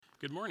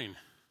Good morning.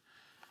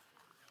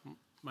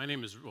 My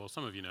name is, well,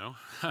 some of you know.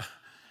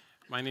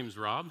 My name is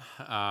Rob.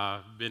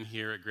 Been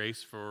here at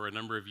Grace for a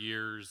number of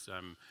years.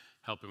 I'm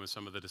helping with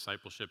some of the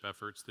discipleship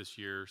efforts this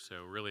year,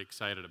 so really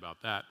excited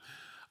about that.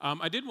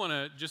 I did want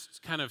to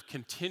just kind of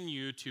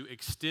continue to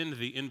extend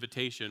the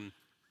invitation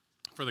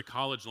for the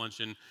college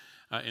luncheon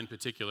in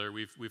particular.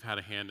 We've had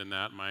a hand in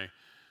that. My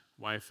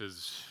wife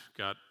has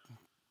got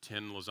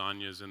 10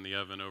 lasagnas in the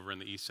oven over in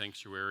the East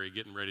Sanctuary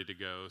getting ready to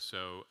go,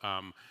 so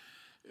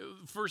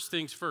first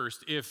things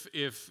first, if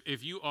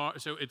you are,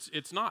 so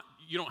it's not,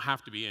 you don't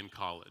have to be in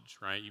college,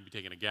 right? You could be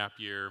taking a gap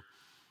year,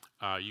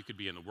 you could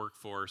be in the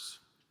workforce,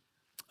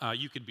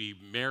 you could be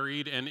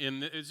married, and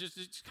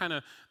it's kind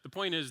of, the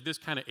point is this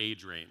kind of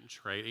age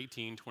range, right?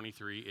 18,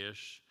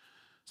 23-ish,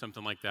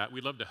 something like that.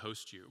 We'd love to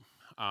host you.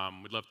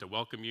 We'd love to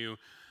welcome you.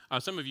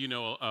 Some of you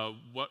know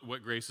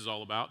what Grace is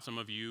all about. Some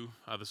of you,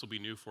 this will be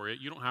new for you.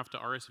 You don't have to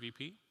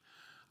RSVP.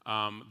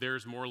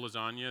 There's more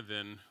lasagna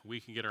than we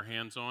can get our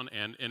hands on,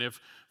 and if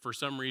for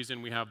some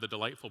reason we have the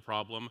delightful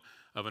problem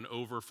of an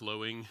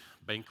overflowing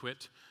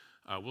banquet,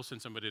 we'll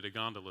send somebody to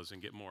gondolas and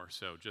get more.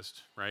 So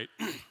just, right,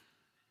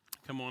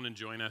 come on and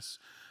join us.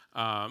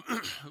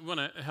 We want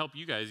to help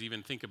you guys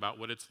even think about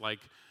what it's like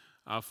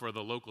for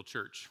the local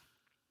church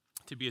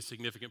to be a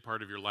significant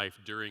part of your life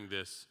during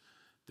this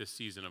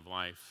season of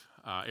life.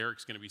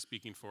 Eric's going to be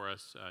speaking for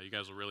us. You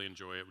guys will really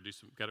enjoy it. We'll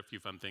got a few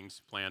fun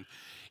things planned.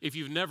 If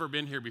you've never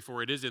been here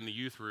before, it is in the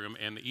youth room,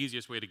 and the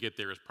easiest way to get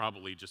there is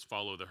probably just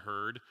follow the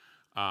herd.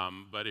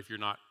 But if you're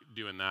not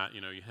doing that,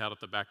 you head out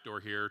the back door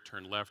here,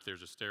 turn left,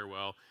 there's a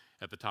stairwell.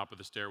 At the top of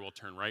the stairwell,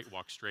 turn right,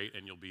 walk straight,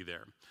 and you'll be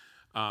there.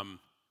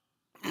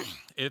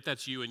 If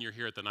that's you and you're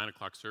here at the 9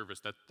 o'clock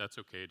service, that's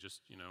okay. Just,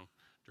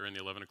 during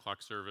the 11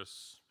 o'clock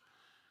service,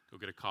 go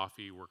get a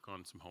coffee, work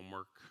on some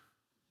homework.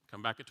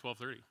 Come back at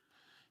 12:30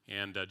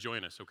 and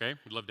join us, okay?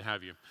 We'd love to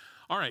have you.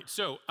 All right,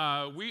 so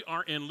we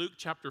are in Luke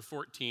chapter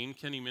 14.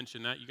 Kenny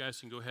mentioned that. You guys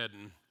can go ahead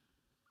and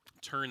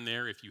turn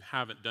there if you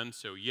haven't done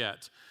so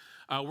yet.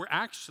 We're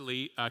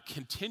actually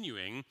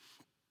continuing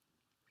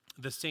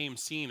the same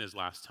scene as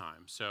last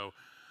time. So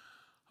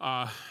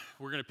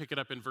we're going to pick it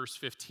up in verse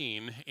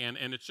 15, and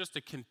it's just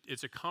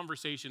it's a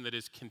conversation that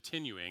is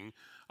continuing.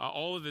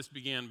 All of this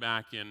began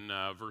back in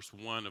verse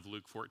 1 of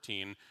Luke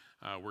 14,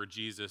 where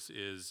Jesus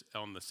is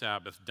on the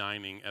Sabbath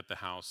dining at the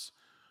house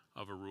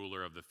of a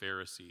ruler of the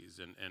Pharisees.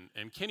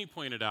 And Kenny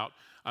pointed out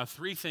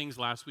three things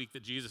last week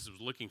that Jesus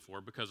was looking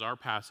for, because our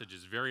passage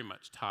is very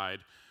much tied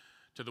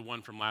to the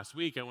one from last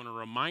week. I want to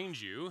remind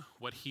you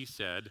what he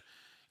said,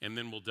 and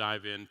then we'll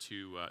dive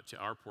into to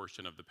our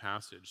portion of the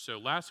passage. So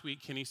last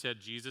week, Kenny said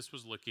Jesus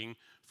was looking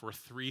for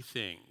three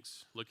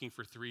things.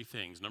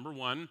 Number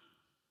one,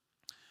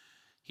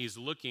 he's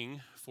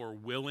looking for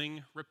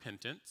willing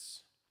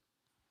repentance.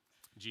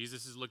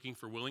 Jesus is looking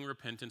for willing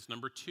repentance.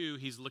 Number two,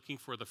 he's looking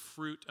for the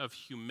fruit of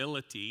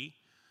humility.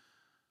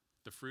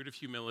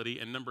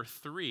 And number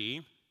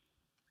three,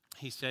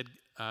 he said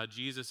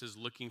Jesus is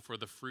looking for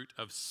the fruit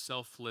of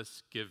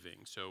selfless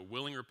giving. So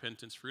willing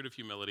repentance, fruit of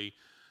humility,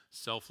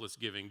 selfless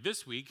giving.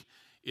 This week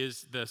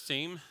is the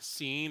same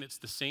scene, it's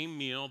the same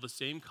meal, the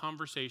same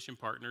conversation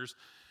partners,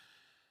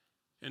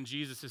 and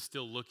Jesus is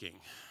still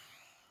looking,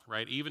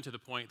 right? Even to the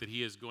point that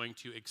he is going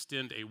to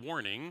extend a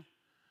warning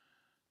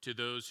to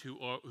those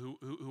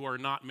who are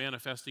not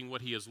manifesting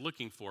what he is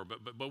looking for.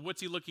 But what's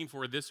he looking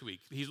for this week?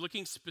 He's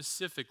looking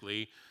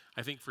specifically,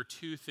 I think, for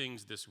two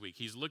things this week.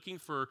 He's looking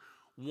for,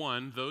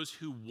 one, those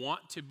who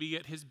want to be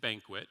at his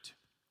banquet.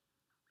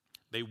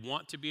 They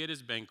want to be at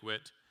his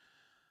banquet,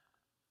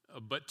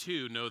 but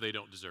two, know they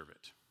don't deserve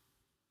it.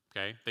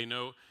 Okay? They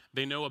know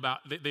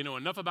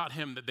enough about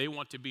him that they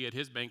want to be at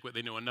his banquet.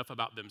 They know enough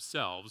about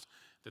themselves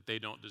that they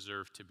don't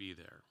deserve to be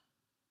there.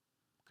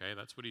 Okay?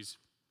 That's what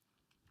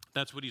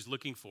he's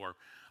looking for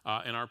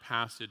in our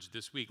passage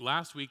this week.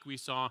 Last week we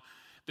saw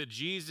that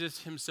Jesus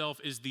himself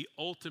is the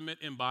ultimate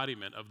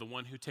embodiment of the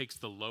one who takes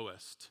the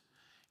lowest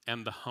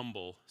and the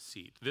humble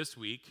seat. This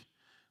week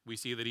we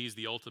see that he's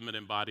the ultimate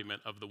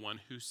embodiment of the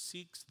one who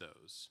seeks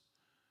those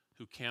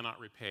who cannot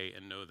repay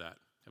and know that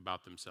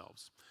about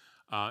themselves.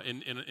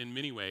 In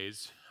many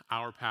ways,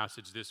 our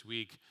passage this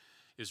week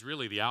is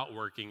really the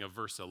outworking of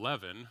verse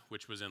 11,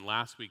 which was in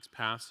last week's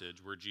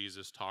passage where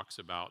Jesus talks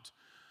about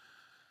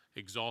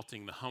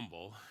exalting the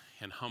humble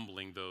and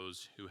humbling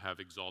those who have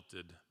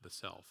exalted the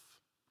self.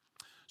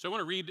 So I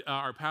want to read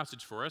our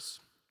passage for us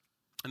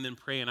and then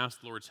pray and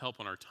ask the Lord's help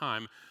on our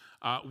time.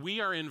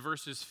 We are in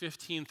verses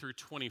 15 through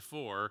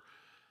 24.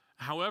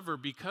 However,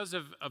 because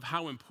of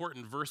how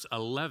important verse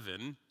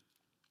 11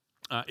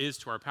 is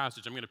to our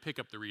passage, I'm going to pick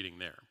up the reading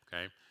there,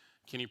 okay?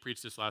 Kenny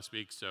preached this last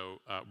week, so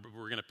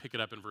we're going to pick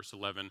it up in verse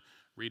 11,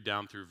 read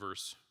down through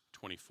verse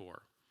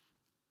 24.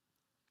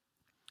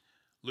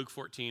 Luke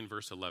 14,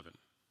 verse 11.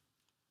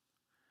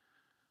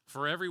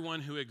 For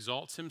everyone who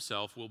exalts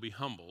himself will be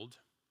humbled,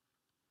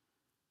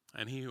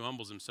 and he who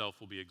humbles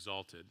himself will be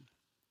exalted.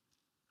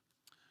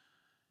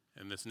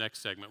 And this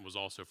next segment was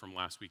also from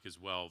last week as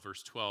well.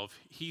 Verse 12,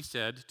 he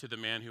said to the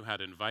man who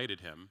had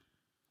invited him,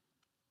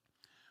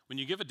 When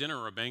you give a dinner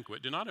or a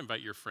banquet, do not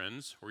invite your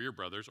friends or your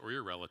brothers or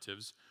your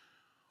relatives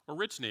or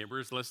rich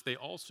neighbors, lest they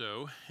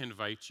also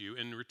invite you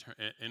in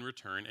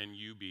return and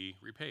you be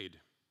repaid.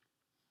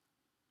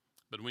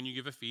 But when you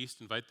give a feast,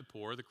 invite the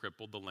poor, the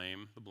crippled, the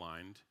lame, the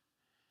blind,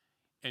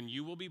 and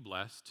you will be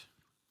blessed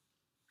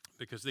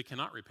because they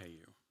cannot repay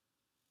you,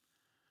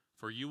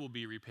 for you will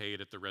be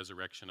repaid at the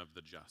resurrection of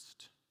the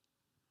just.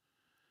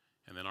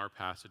 And then our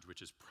passage,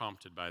 which is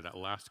prompted by that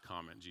last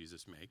comment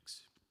Jesus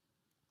makes.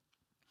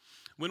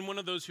 When one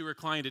of those who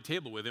reclined at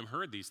table with him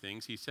heard these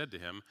things, he said to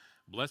him,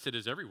 "Blessed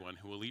is everyone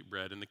who will eat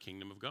bread in the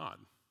kingdom of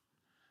God."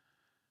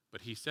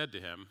 But he said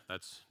to him,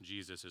 that's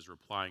Jesus is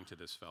replying to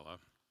this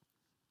fellow,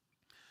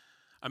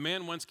 "A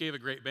man once gave a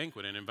great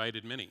banquet and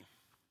invited many.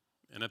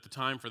 And at the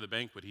time for the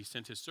banquet, he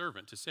sent his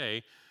servant to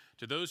say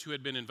to those who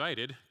had been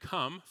invited,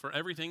 'Come, for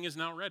everything is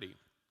now ready.'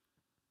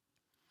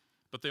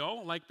 But they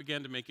all alike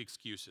began to make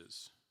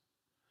excuses.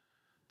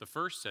 The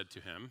first said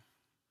to him,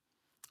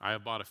 'I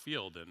have bought a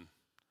field and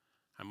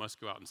I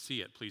must go out and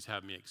see it. Please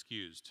have me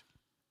excused.'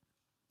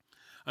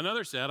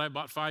 Another said, 'I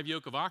bought 5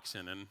 yoke of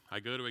oxen and I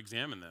go to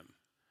examine them.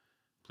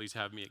 Please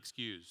have me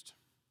excused.'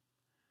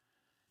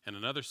 And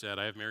another said,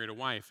 'I have married a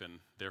wife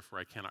and therefore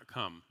I cannot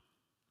come.'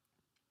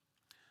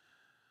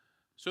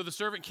 So the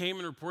servant came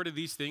and reported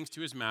these things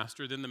to his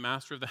master. Then the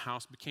master of the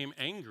house became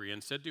angry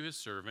and said to his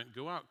servant,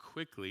 'Go out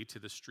quickly to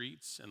the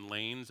streets and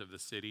lanes of the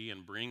city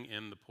and bring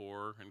in the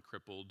poor and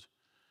crippled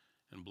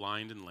and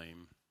blind and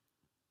lame.'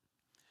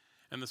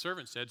 And the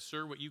servant said,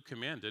 'Sir, what you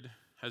commanded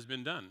has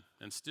been done,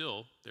 and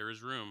still there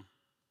is room.'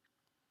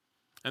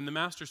 And the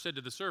master said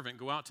to the servant,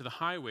 'Go out to the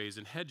highways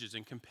and hedges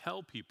and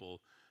compel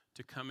people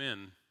to come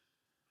in,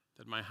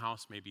 that my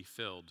house may be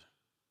filled.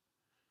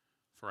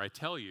 For I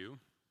tell you,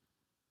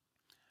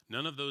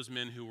 none of those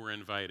men who were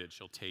invited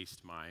shall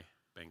taste my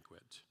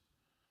banquet.'"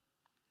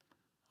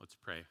 Let's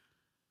pray.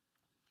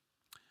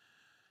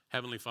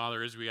 Heavenly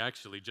Father, as we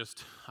actually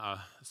just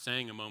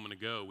sang a moment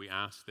ago, we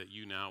ask that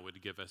you now would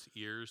give us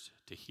ears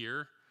to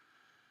hear,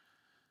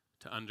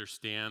 to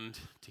understand,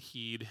 to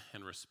heed,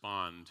 and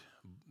respond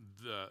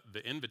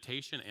the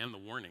invitation and the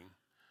warning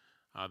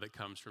that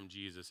comes from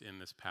Jesus in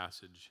this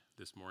passage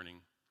this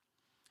morning.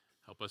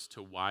 Help us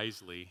to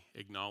wisely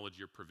acknowledge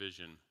your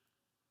provision,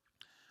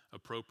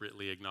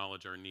 appropriately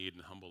acknowledge our need,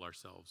 and humble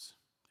ourselves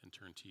and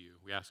turn to you.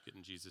 We ask it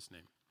in Jesus'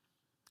 name.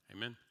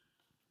 Amen.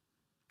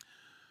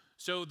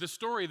 So the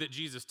story that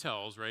Jesus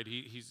tells, right?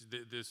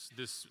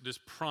 This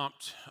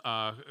prompt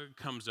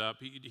comes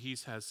up.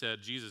 Jesus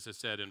has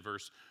said in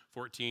verse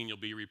 14, "You'll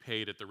be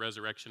repaid at the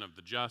resurrection of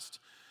the just."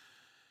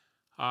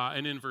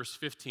 And in verse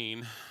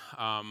 15,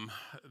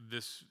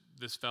 this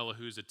fellow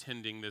who's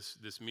attending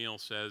this meal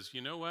says,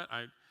 "You know what?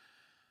 I'd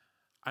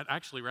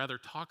actually rather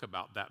talk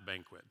about that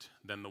banquet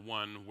than the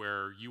one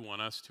where you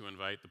want us to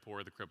invite the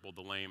poor, the crippled,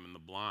 the lame, and the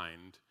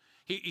blind."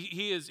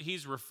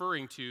 He's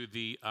referring to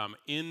the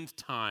end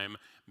time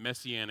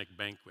messianic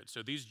banquet.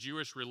 So these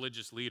Jewish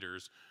religious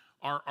leaders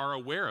are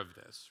aware of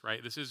this,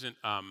 right? This isn't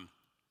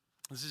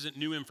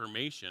new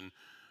information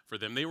for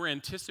them. They were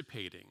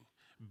anticipating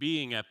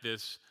being at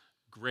this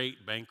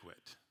great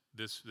banquet,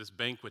 this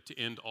banquet to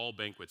end all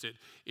banquets.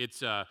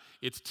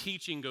 Its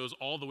teaching goes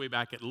all the way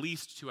back at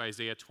least to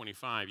Isaiah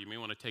 25. You may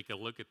want to take a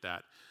look at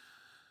that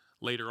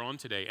later on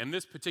today. And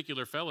this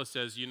particular fellow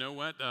says, "You know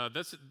what,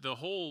 that's the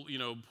whole,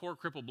 poor,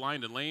 crippled,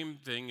 blind, and lame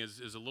thing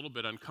is a little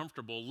bit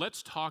uncomfortable.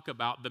 Let's talk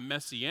about the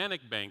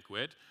messianic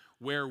banquet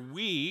where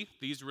we,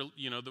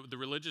 the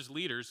religious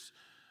leaders,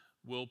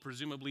 will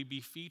presumably be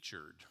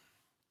featured,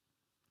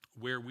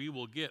 where we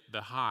will get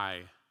the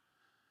high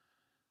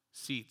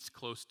seats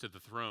close to the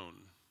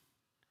throne.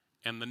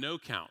 And the no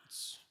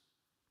counts,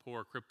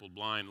 poor, crippled,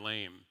 blind,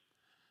 lame,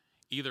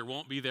 either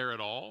won't be there at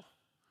all,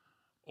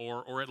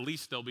 or at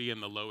least they'll be in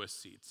the lowest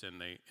seats, and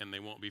they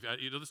won't be."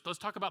 Let's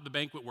talk about the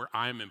banquet where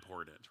I'm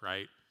important,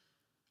 right?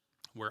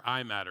 Where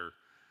I matter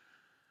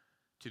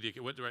to the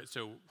right.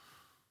 So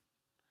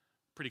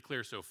pretty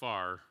clear so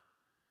far.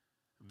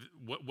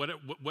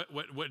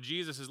 What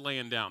Jesus is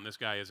laying down, this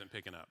guy isn't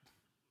picking up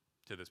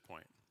to this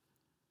point,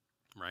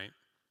 right?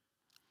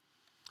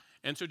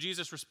 And so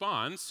Jesus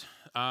responds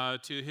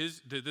to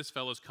this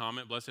fellow's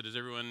comment, "Blessed is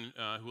everyone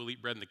who will eat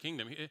bread in the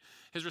kingdom."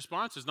 His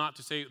response is not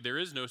to say there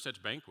is no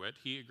such banquet.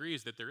 He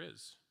agrees that there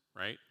is,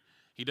 right?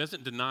 He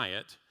doesn't deny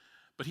it,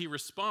 but he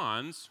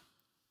responds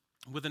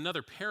with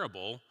another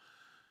parable,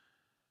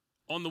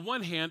 on the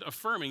one hand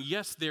affirming,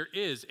 yes, there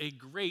is a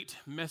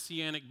great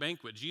messianic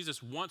banquet.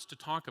 Jesus wants to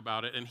talk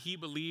about it, and he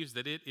believes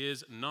that it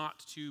is not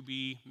to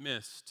be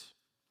missed.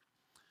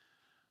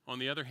 On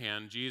the other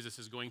hand, Jesus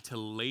is going to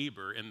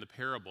labor in the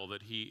parable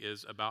that he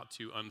is about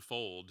to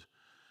unfold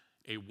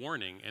a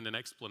warning and an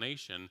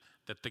explanation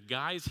that the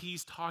guys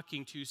he's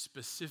talking to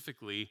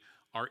specifically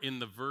are in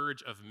the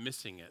verge of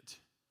missing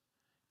it,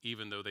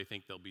 even though they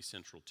think they'll be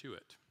central to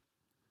it.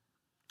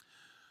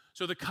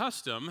 So the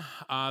custom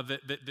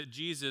that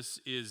Jesus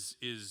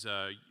is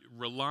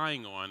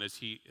relying on as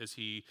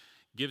he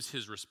gives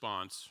his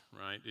response,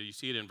 right? You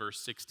see it in verse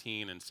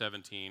 16 and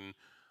 17.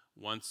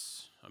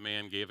 once a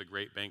man gave a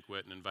great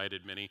banquet and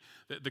invited many.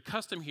 The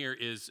custom here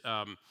is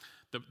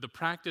the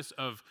practice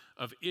of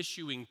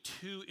issuing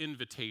 2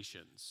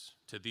 invitations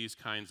to these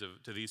kinds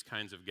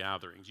of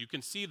gatherings. You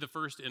can see the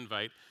first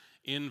invite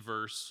in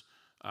verse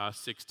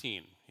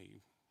 16.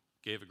 He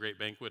gave a great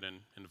banquet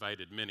and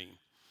invited many.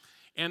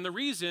 And the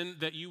reason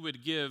that you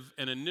would give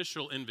an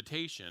initial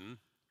invitation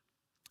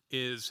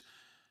is,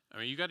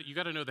 you got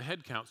to know the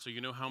head count so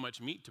you know how much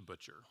meat to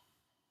butcher,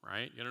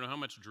 right? You got to know how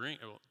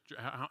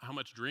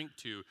much drink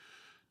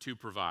to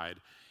provide.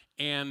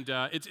 And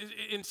it's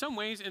in some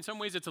ways it's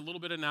a little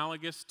bit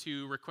analogous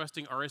to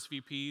requesting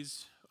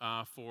RSVPs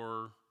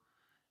for,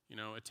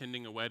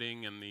 attending a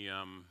wedding, and the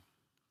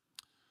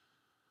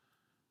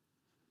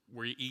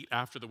where you eat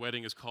after the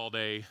wedding is called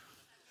a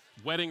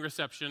wedding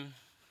reception.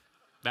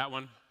 That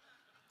one,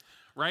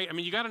 right?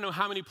 You got to know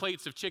how many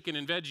plates of chicken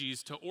and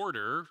veggies to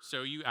order,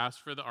 so you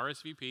ask for the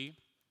RSVP.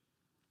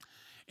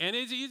 And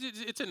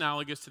it's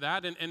analogous to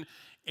that,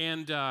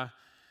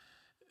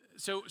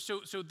 So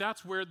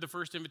that's where the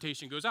first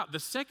invitation goes out. The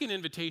second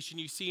invitation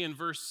you see in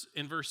verse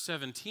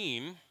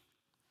 17.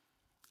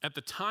 At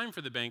the time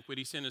for the banquet,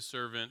 he sent his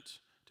servant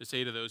to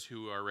say to those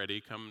who are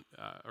ready, come,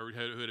 or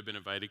who had been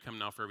invited, come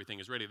now, for everything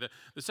is ready.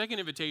 The second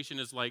invitation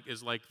is like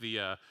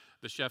the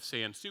chef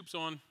saying, soup's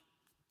on,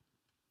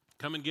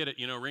 come and get it.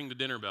 Ring the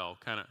dinner bell,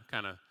 kind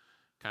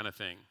of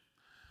thing.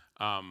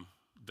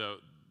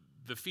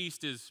 The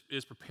feast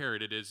is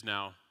prepared. It's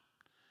now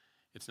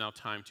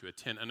time to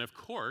attend. And of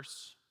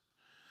course,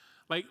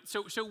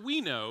 so we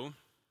know,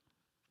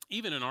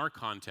 even in our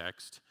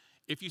context,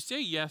 if you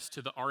say yes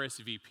to the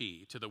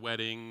RSVP, to the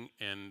wedding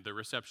and the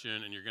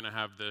reception, and you're going to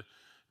have the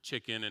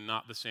chicken and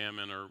not the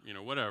salmon, or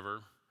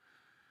whatever,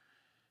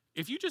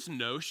 if you just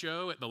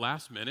no-show at the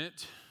last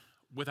minute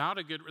without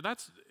a good,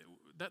 that's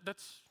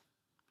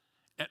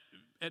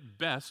at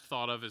best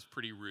thought of as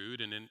pretty rude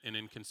and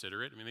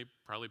inconsiderate. They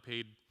probably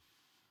paid,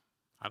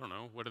 I don't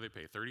know, what do they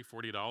pay, $30,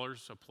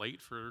 $40 a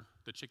plate for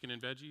the chicken and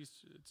veggies?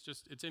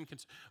 It's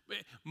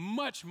inconsiderate.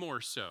 Much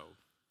more so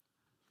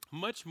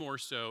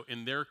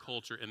in their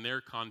culture, in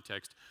their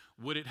context,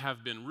 would it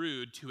have been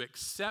rude to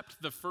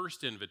accept the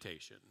first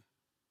invitation,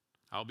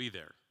 I'll be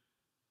there,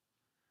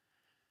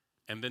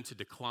 and then to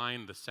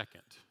decline the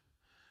second,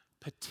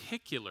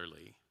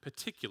 particularly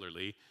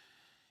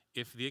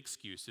if the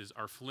excuses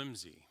are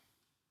flimsy.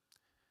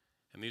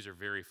 And these are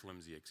very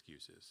flimsy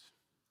excuses.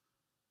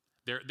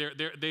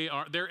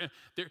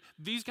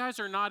 These guys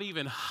are not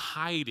even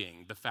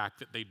hiding the fact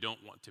that they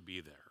don't want to be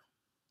there,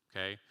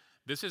 okay?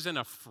 This is an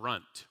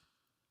affront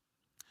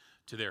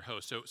to their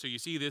host. So you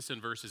see this in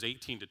verses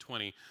 18 to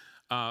 20.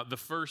 The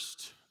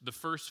first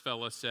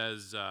fella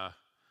says,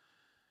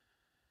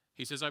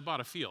 he says, I bought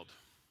a field.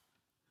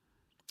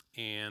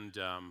 And,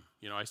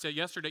 I said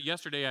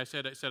yesterday I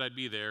said I'd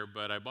be there,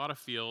 but I bought a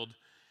field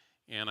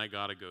and I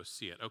got to go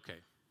see it. Okay.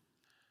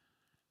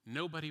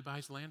 Nobody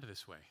buys land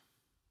this way.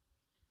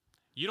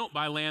 You don't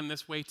buy land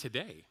this way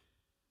today,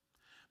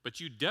 but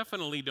you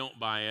definitely don't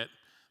buy it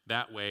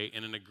that way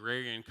in an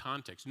agrarian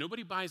context.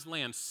 Nobody buys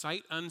land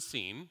sight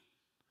unseen,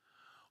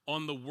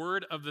 on the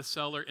word of the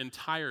seller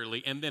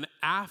entirely, and then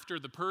after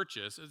the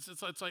purchase,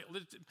 it's like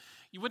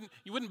you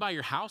wouldn't buy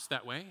your house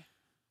that way.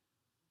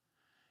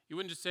 You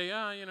wouldn't just say,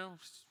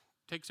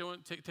 take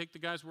the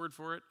guy's word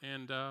for it,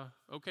 and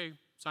okay,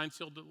 signed,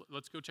 sealed,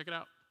 let's go check it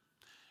out.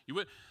 You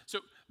would. So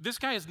this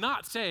guy is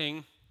not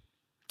saying,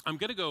 I'm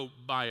going to go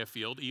buy a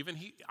field.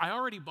 I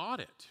already bought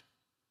it,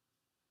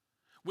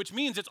 which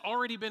means it's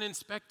already been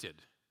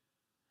inspected.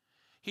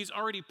 He's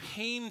already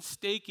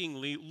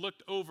painstakingly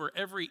looked over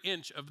every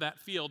inch of that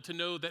field to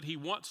know that he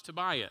wants to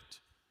buy it.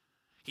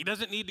 He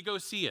doesn't need to go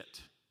see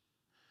it.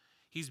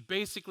 He's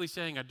basically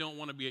saying, I don't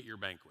want to be at your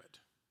banquet.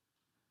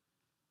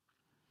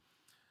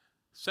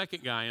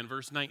 Second guy in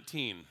verse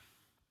 19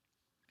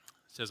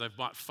 says, I've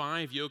bought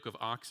 5 yoke of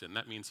oxen.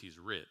 That means he's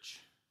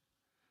rich.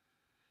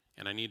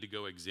 And I need to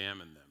go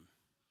examine them.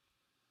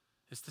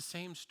 It's the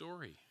same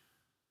story.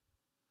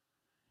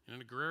 In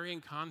an agrarian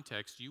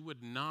context, you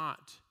would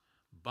not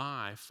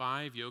buy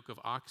 5 yoke of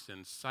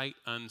oxen sight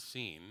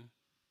unseen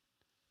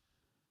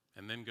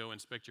and then go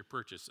inspect your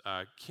purchase.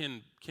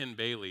 Ken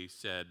Bailey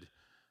said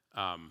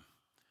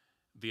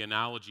the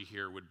analogy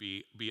here would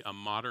be a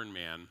modern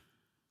man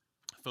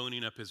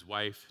phoning up his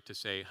wife to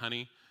say,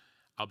 honey,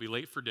 I'll be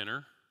late for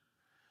dinner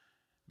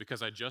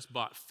because I just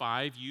bought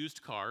 5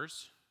 used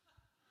cars,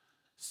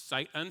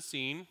 sight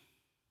unseen,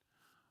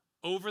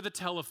 over the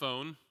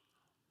telephone,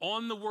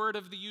 on the word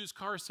of the used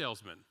car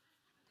salesman.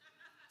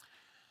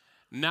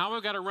 Now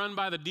I've got to run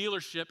by the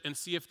dealership and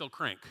see if they'll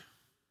crank.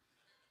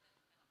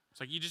 It's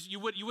like you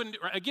wouldn't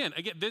again.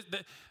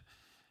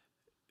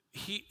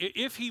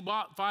 If he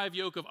bought 5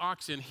 yoke of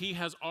oxen, he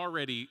has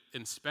already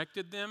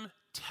inspected them,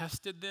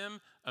 tested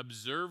them,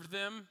 observed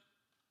them.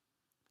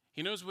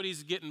 He knows what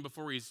he's getting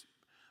before he's.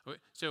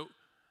 So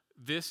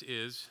this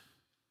is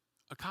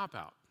a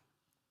cop-out.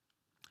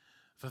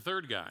 The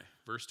third guy,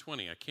 verse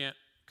 20, I can't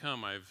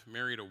come, I've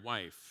married a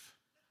wife.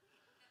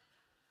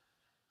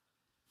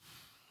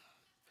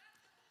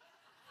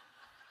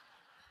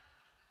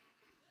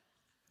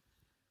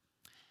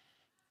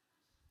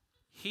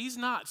 He's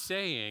not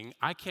saying,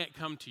 I can't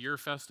come to your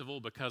festival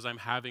because I'm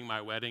having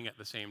my wedding at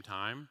the same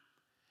time.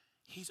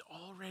 He's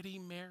already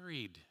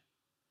married.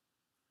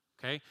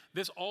 Okay?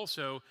 This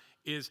also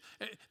is,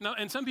 now,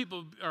 and some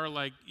people are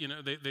like,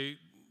 they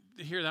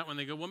hear that one,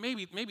 they go, well,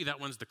 maybe that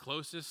one's the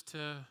closest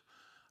to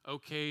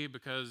okay,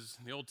 because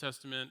in the Old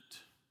Testament,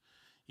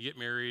 you get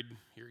married,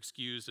 you're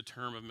excused a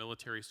term of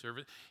military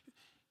service.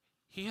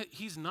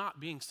 He's not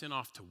being sent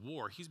off to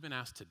war. He's been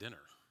asked to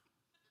dinner.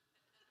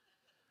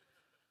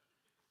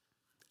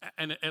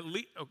 And at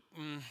least,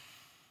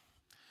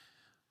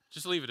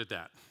 just leave it at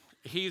that.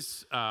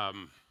 He's got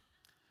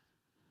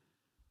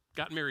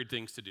married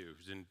things to do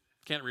and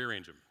can't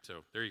rearrange them.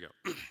 So there you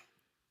go.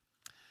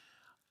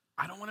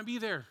 I don't want to be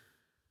there.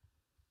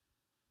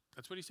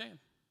 That's what he's saying.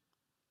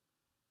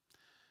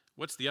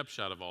 What's the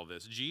upshot of all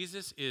this?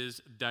 Jesus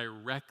is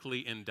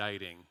directly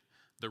indicting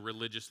the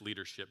religious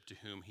leadership to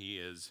whom he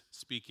is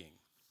speaking.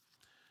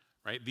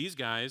 Right? These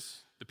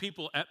guys, the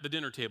people at the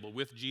dinner table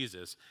with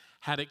Jesus,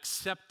 had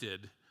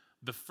accepted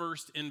the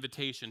first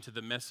invitation to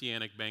the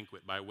messianic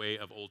banquet by way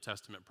of Old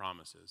Testament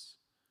promises.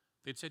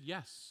 They'd said,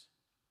 yes,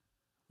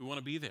 we want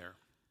to be there.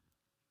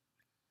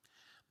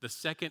 The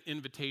second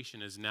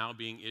invitation is now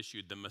being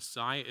issued. The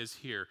Messiah is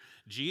here.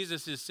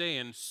 Jesus is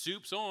saying,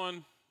 soup's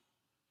on.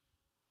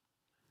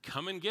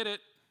 Come and get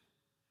it.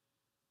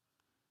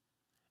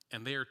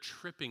 And they are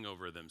tripping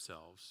over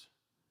themselves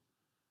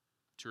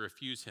to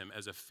refuse him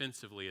as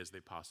offensively as they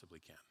possibly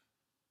can.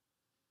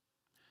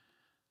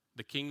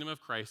 The kingdom of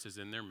Christ is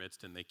in their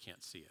midst and they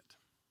can't see it.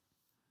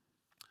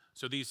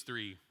 So these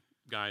three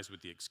guys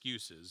with the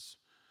excuses,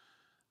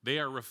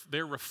 they're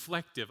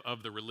reflective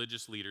of the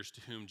religious leaders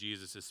to whom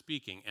Jesus is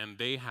speaking, and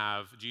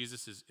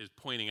Jesus is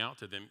pointing out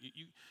to them,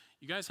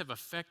 you guys have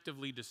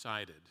effectively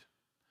decided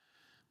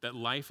that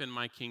life in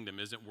my kingdom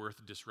isn't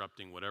worth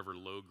disrupting whatever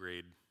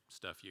low-grade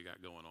stuff you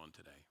got going on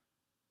today.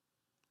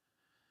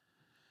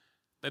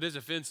 That is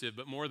offensive,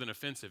 but more than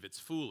offensive, it's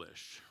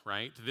foolish,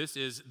 right? This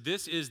is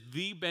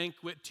the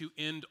banquet to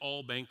end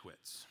all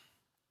banquets.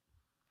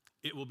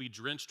 It will be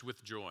drenched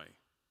with joy,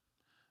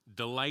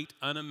 delight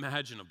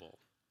unimaginable.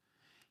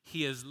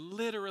 He is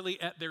literally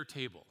at their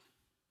table.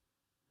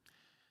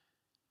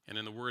 And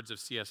in the words of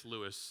C.S.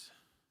 Lewis,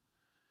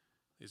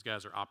 these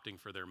guys are opting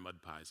for their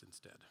mud pies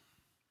instead.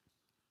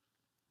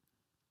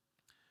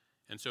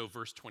 And so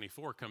verse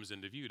 24 comes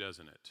into view,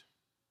 doesn't it?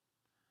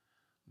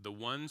 The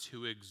ones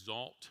who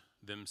exalt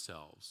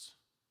themselves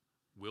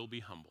will be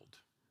humbled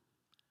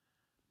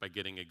by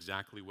getting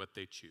exactly what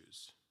they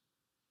choose,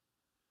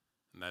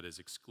 and that is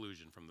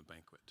exclusion from the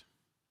banquet.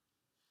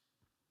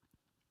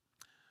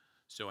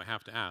 So I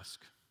have to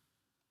ask,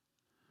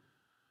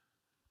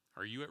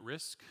 are you at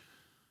risk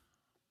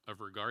of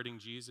regarding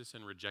Jesus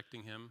and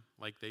rejecting him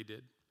like they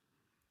did?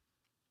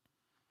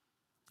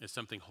 Is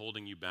something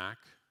holding you back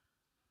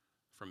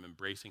from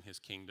embracing his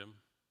kingdom?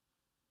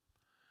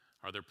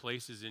 Are there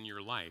places in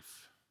your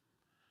life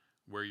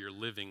where you're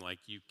living like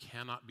you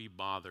cannot be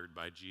bothered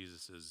by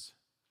Jesus'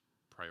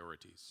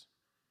 priorities?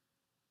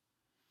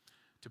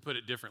 To put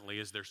it differently,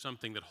 is there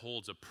something that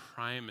holds a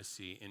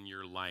primacy in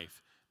your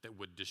life that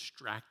would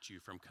distract you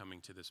from coming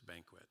to this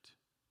banquet?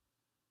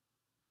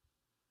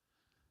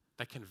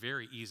 That can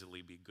very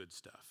easily be good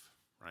stuff,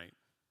 right?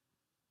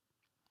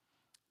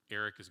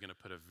 Eric is going to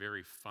put a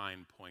very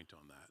fine point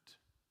on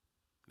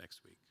that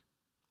next week.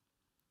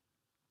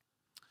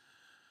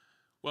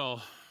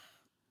 Well,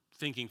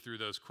 thinking through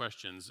those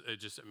questions,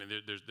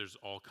 there's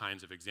all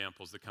kinds of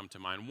examples that come to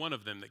mind. One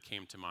of them that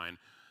came to mind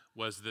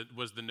was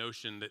the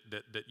notion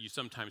that you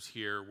sometimes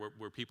hear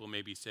where people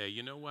maybe say,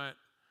 you know what,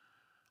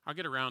 I'll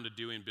get around to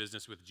doing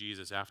business with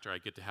Jesus after I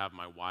get to have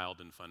my wild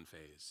and fun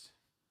phase.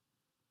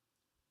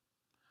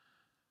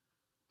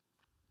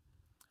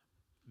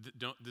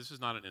 This is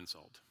not an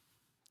insult.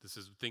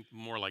 Think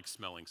more like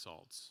smelling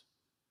salts.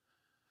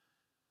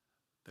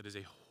 That is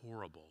a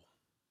horrible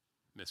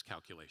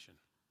miscalculation.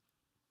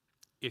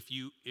 If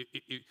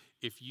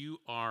you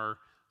are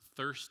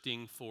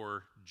thirsting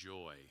for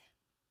joy,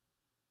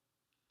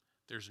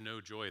 there's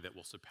no joy that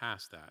will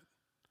surpass that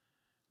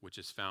which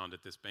is found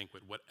at this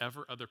banquet.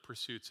 Whatever other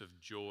pursuits of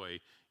joy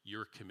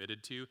you're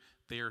committed to,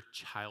 they are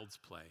child's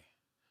play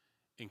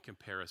in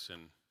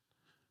comparison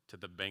to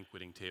the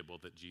banqueting table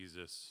that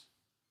Jesus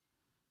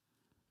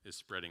is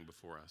spreading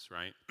before us,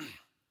 right?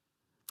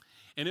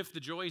 And if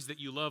the joys that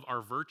you love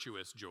are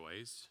virtuous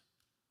joys,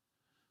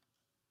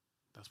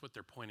 that's what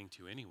they're pointing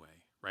to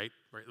anyway, right?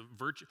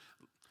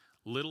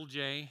 Little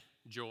j,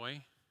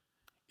 joy,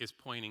 is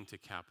pointing to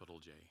capital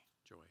J,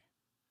 joy.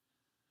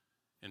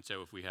 And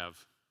so if we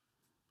have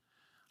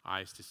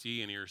eyes to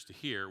see and ears to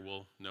hear,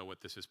 we'll know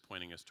what this is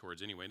pointing us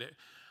towards anyway.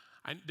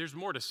 There's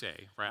more to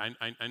say, right?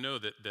 I know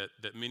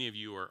that many of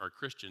you are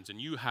Christians, and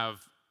you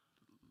have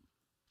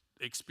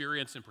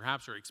experienced and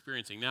perhaps are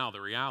experiencing now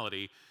the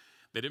reality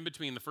that in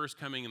between the first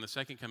coming and the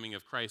second coming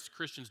of Christ,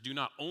 Christians do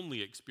not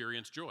only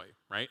experience joy,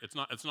 right? It's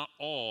not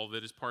all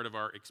that is part of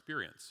our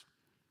experience.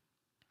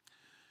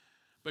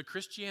 But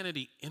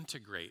Christianity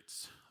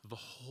integrates the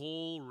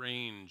whole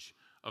range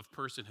of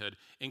personhood,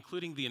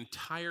 including the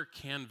entire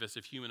canvas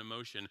of human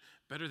emotion,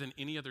 better than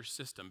any other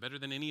system, better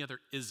than any other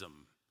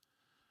ism,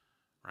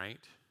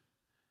 right?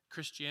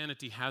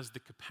 Christianity has the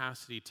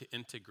capacity to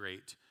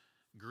integrate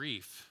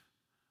grief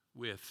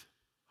with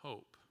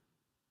hope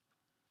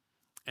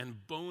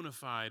and bona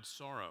fide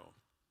sorrow,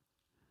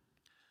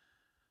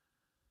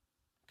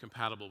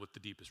 compatible with the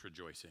deepest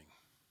rejoicing.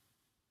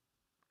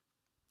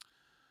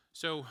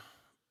 So,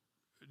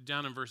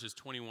 down in verses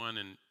 21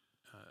 and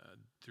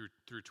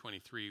through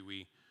 23,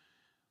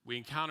 we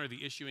encounter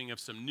the issuing of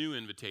some new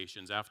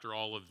invitations after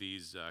all of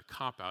these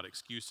cop-out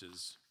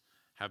excuses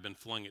have been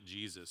flung at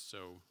Jesus.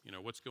 So,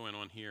 what's going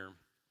on here?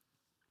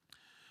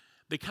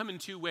 They come in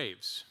two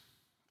waves.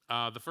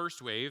 The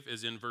first wave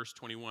is in verse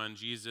 21.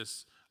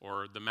 Jesus,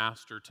 or the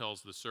master,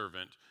 tells the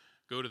servant,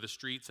 go to the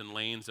streets and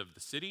lanes of the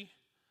city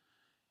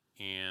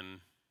and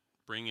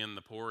bring in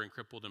the poor and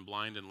crippled and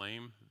blind and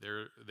lame.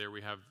 There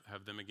we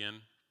have them again.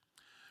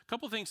 A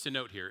couple things to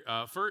note here.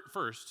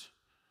 First,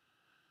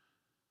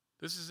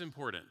 this is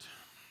important.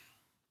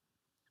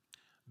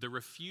 The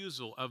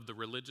refusal of the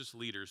religious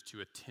leaders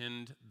to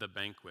attend the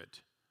banquet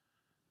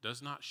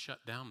does not shut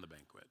down the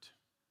banquet.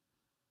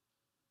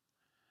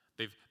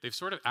 They've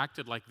sort of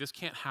acted like this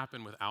can't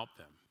happen without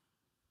them.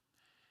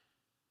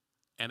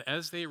 And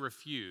as they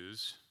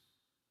refuse,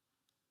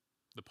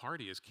 the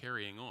party is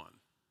carrying on.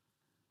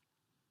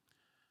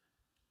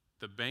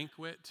 The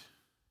banquet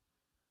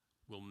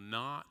will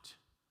not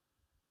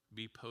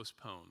be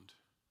postponed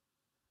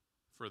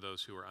for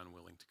those who are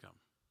unwilling to come.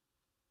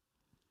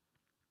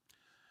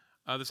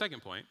 The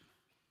second point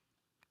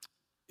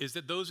is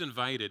that those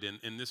invited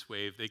in this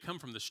wave, they come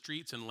from the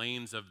streets and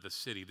lanes of the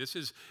city. This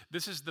is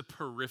the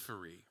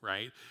periphery,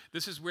 right?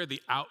 This is where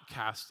the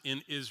outcasts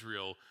in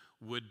Israel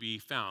would be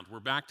found. We're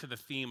back to the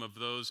theme of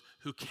those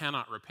who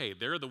cannot repay.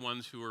 They're the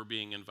ones who are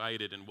being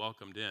invited and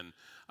welcomed in.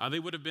 They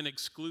would have been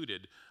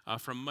excluded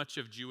from much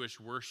of Jewish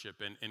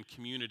worship and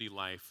community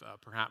life,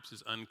 perhaps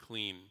as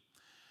unclean.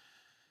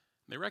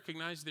 They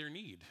recognize their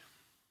need,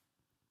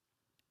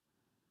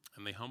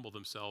 and they humble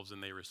themselves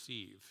and they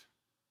receive.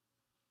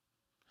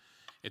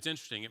 It's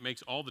interesting. It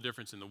makes all the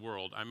difference in the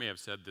world. I may have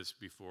said this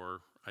before.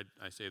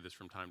 I say this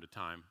from time to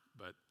time,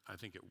 but I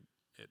think it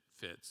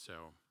fits.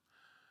 So,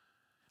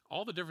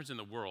 all the difference in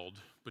the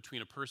world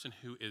between a person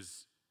who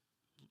is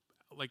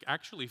like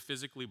actually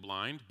physically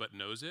blind but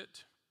knows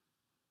it,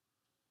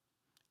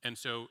 and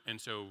so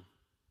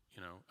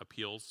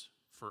appeals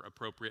for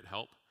appropriate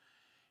help,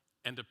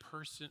 and a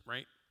person,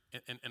 right,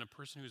 and a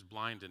person who's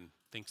blind and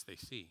thinks they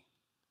see.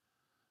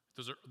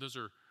 Those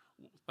are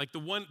like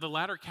the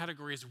latter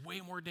category is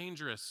way more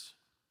dangerous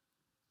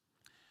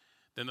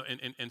than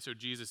and so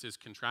Jesus is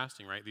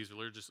contrasting, right? These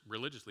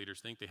religious leaders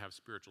think they have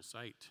spiritual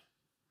sight.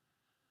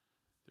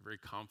 They're very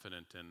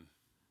confident and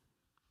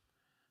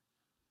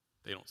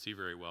they don't see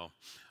very well.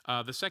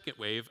 The second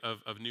wave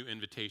of new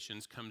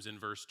invitations comes in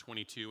verse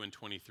 22 and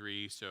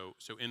 23. So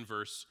in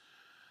verse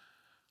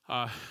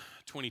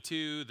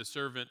 22, the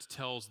servant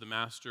tells the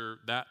master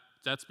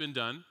that's been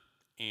done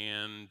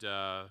and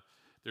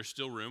there's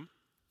still room.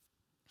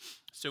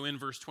 So in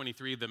verse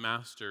 23, the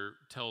master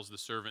tells the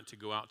servant to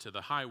go out to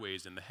the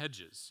highways and the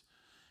hedges,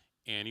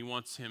 and he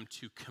wants him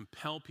to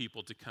compel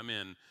people to come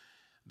in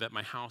that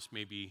my house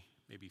may be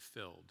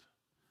filled.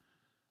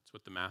 That's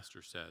what the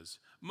master says.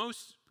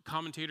 Most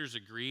commentators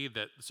agree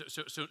that,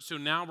 so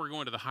now we're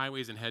going to the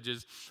highways and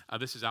hedges.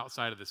 This is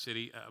outside of the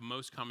city.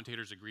 Most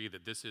commentators agree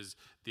that this is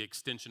the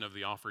extension of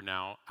the offer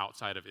now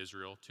outside of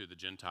Israel to the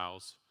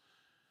Gentiles,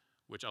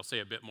 which I'll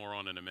say a bit more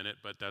on in a minute,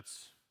 but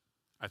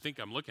I think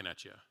I'm looking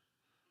at you.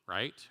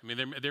 Right? I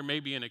mean, there may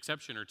be an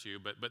exception or two,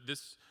 but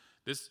this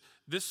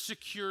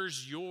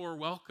secures your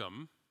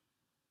welcome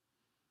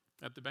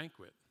at the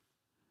banquet.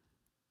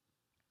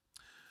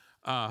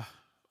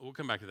 We'll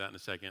come back to that in a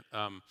second.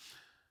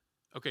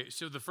 Okay,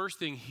 so the first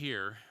thing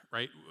here,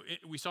 right?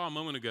 We saw a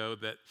moment ago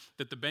that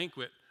the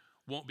banquet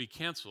won't be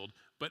canceled,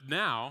 but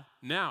now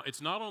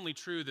it's not only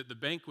true that the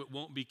banquet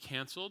won't be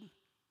canceled,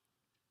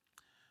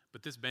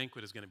 but this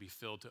banquet is going to be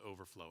filled to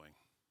overflowing.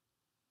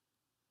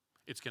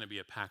 It's going to be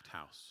a packed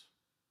house.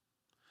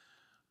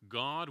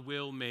 God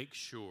will make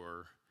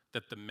sure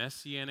that the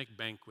messianic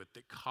banquet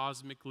that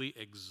cosmically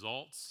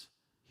exalts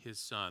his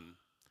son,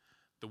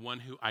 the one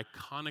who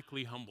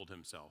iconically humbled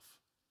himself,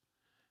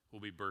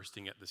 will be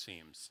bursting at the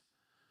seams.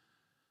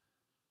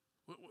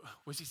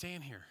 What's he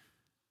saying here?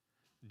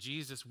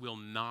 Jesus will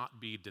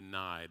not be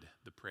denied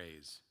the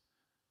praise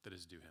that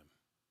is due him.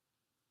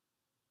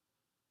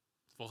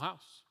 Full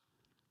house.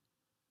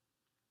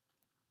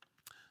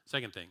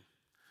 Second thing,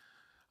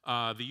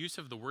 the use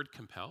of the word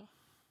compel.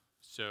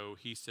 So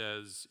he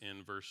says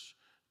in verse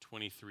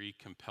 23,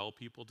 compel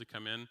people to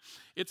come in.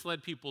 It's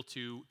led people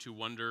to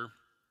wonder,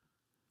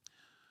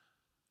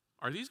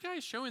 are these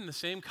guys showing the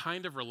same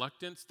kind of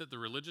reluctance that the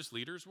religious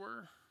leaders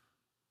were?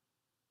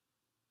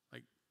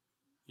 Like,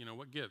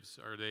 what gives?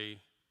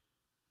 Why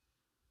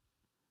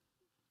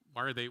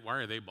are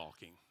they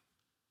balking?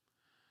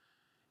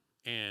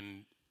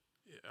 And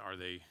are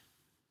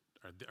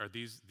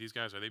these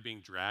guys, are they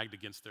being dragged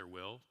against their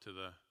will to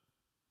the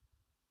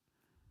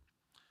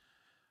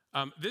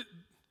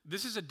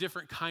This is a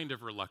different kind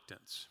of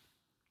reluctance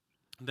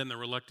than the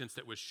reluctance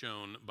that was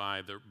shown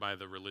by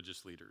the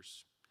religious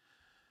leaders.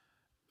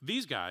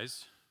 These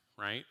guys,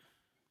 right,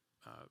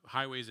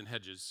 highways and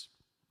hedges,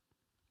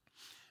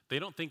 they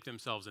don't think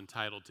themselves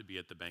entitled to be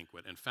at the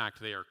banquet. In fact,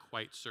 they are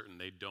quite certain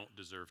they don't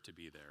deserve to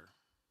be there.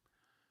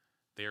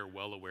 They are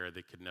well aware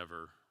they could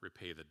never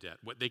repay the debt.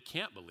 What they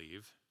can't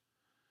believe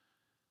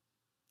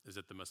is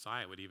that the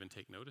Messiah would even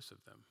take notice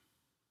of them.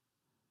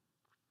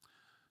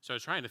 So I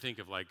was trying to think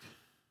of what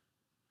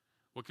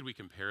could we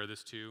compare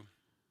this to?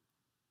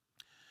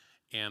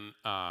 And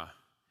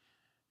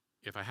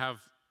if I have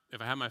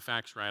my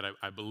facts right,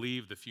 I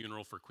believe the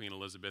funeral for Queen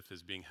Elizabeth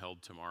is being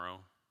held tomorrow.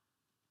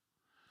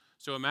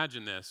 So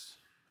imagine this.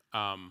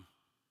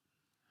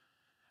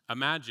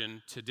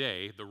 Imagine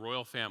today the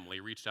royal family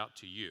reached out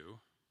to you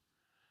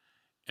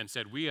and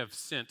said, we have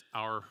sent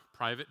our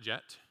private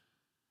jet,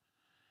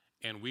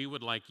 and we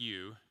would like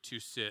you to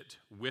sit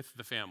with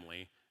the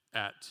family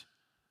at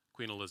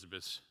Queen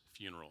Elizabeth's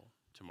funeral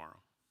tomorrow.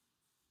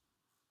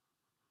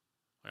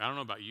 I don't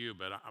know about you,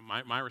 but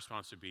my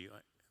response would be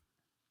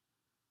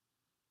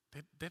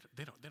they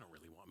don't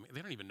really want me.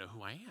 They don't even know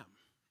who I am,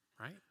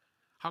 right?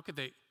 How could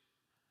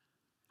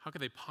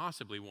they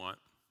possibly want?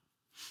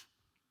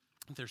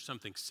 There's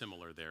something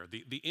similar there.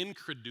 The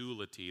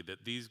incredulity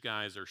that these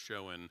guys are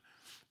showing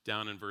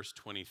down in verse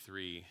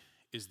 23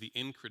 is the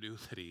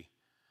incredulity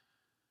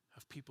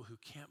of people who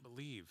can't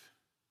believe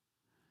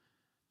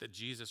that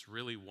Jesus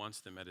really wants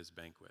them at his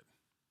banquet.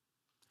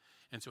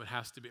 And so it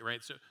has to be, right?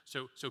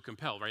 So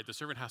compelled, right? The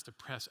servant has to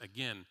press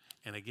again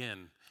and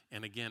again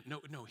and again.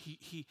 No,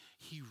 he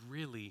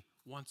really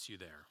wants you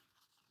there.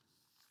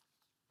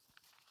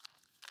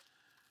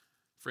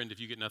 Friend, if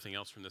you get nothing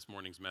else from this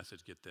morning's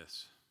message, get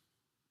this.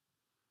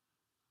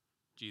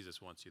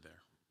 Jesus wants you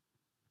there.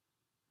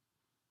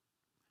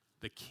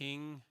 The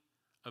King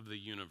of the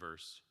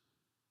universe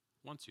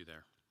wants you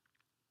there.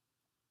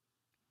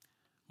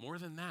 More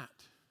than that,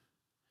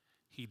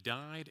 he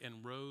died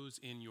and rose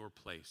in your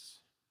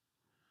place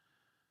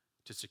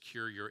to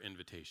secure your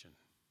invitation.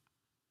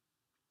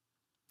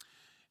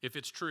 If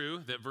it's true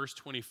that verse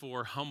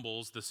 24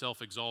 humbles the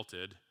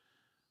self-exalted,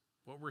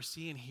 what we're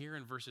seeing here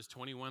in verses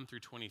 21 through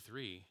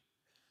 23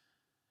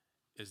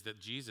 is that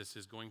Jesus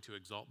is going to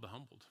exalt the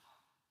humbled.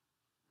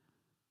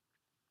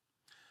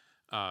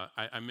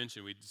 I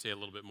mentioned we'd say a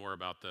little bit more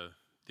about the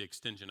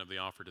extension of the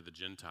offer to the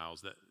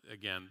Gentiles. That,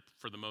 again,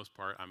 for the most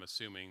part, I'm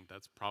assuming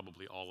that's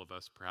probably all of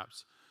us,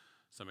 perhaps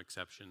some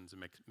exceptions, a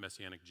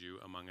Messianic Jew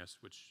among us,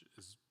 which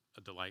is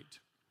a delight.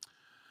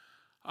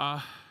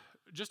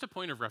 Just a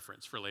point of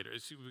reference for later.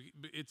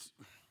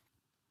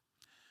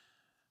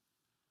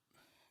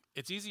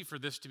 It's easy for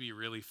this to be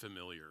really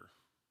familiar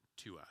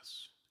to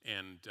us,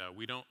 and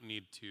we don't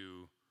need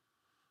to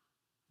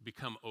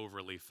become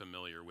overly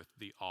familiar with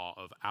the awe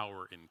of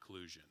our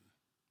inclusion.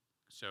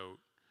 So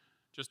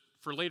just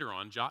for later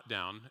on, jot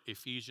down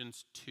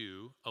Ephesians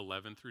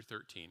 2:11 through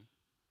 13.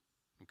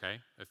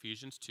 Okay?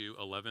 Ephesians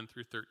 2:11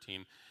 through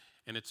 13.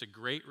 And it's a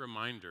great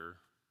reminder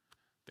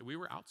that we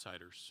were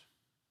outsiders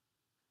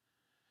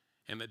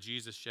and that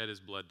Jesus shed his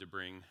blood to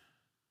bring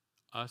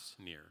us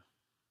near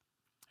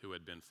who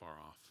had been far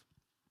off.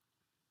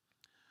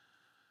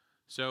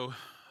 So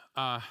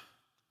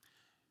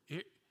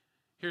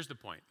here's the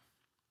point.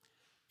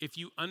 If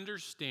you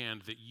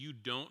understand that you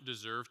don't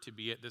deserve to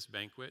be at this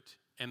banquet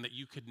and that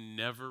you could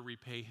never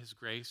repay his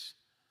grace,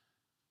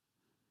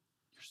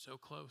 you're so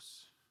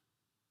close.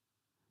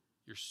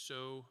 You're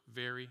so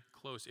very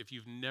close. If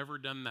you've never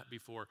done that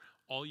before,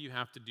 all you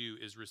have to do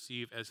is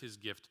receive as his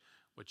gift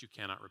what you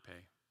cannot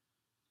repay.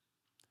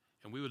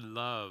 And we would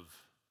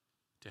love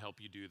to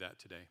help you do that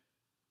today.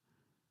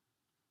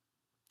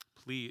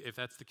 Please, if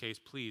that's the case,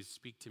 please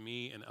speak to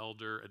me, an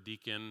elder, a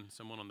deacon,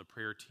 someone on the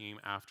prayer team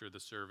after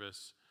the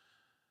service.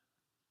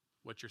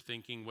 What you're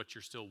thinking, what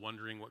you're still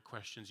wondering, what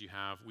questions you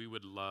have. We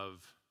would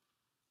love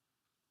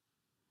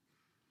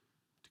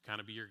to kind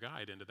of be your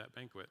guide into that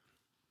banquet.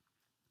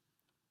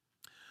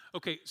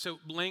 Okay, so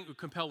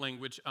compel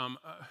language.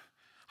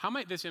 How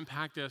might this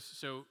impact us?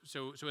 So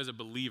as a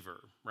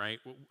believer, right?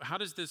 How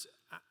does this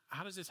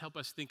help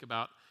us think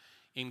about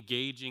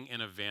engaging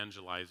and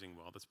evangelizing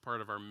well? That's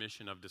part of our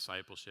mission of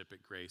discipleship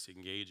at Grace,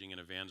 engaging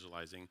and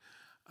evangelizing.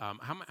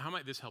 How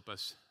might this help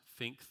us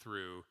think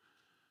through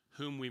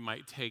whom we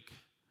might take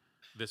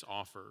this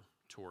offer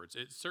towards?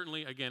 It's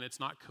certainly, again, it's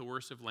not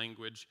coercive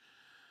language,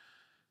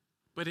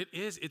 but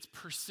it's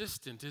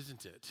persistent,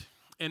 isn't it?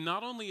 And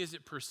not only is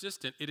it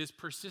persistent, it is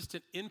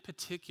persistent in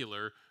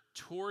particular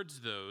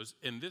towards those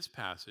in this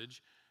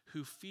passage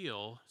who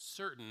feel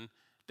certain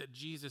that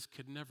Jesus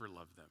could never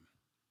love them,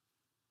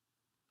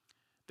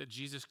 that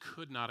Jesus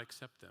could not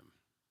accept them.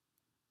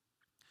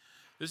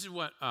 This is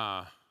what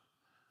I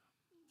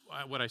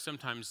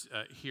sometimes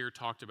hear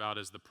talked about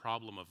as the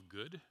problem of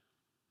good.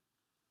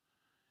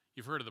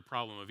 You've heard of the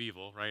problem of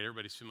evil, right?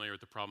 Everybody's familiar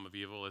with the problem of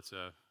evil. It's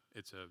a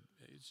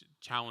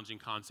challenging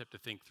concept to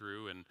think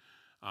through, and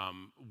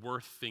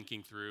worth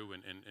thinking through,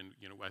 and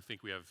I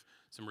think we have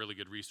some really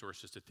good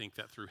resources to think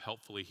that through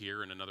helpfully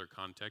here in another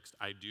context.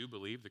 I do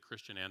believe the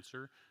Christian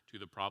answer to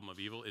the problem of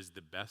evil is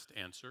the best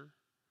answer.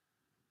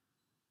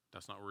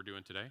 That's not what we're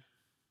doing today.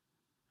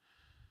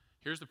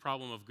 Here's the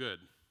problem of good.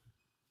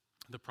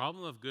 The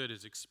problem of good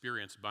is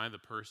experienced by the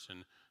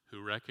person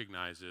who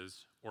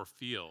recognizes or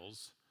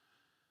feels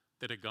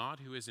that a God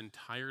who is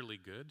entirely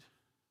good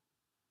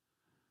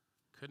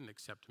couldn't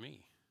accept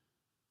me.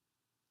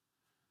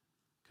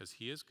 Because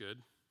he is good,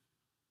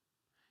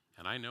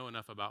 and I know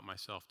enough about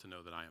myself to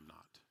know that I am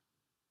not.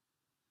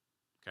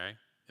 Okay?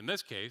 In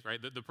this case, right,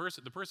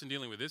 the person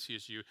dealing with this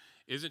issue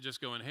isn't just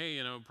going, hey,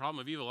 problem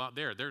of evil out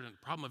there. There's a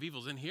problem of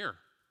evil's in here.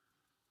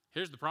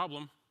 Here's the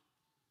problem.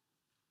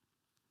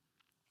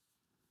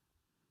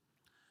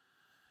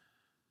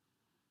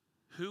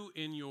 Who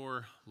in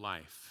your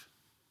life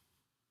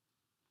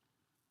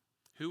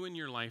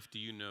do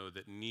you know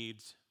that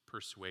needs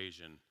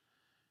persuasion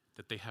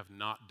that they have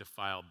not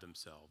defiled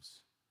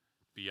themselves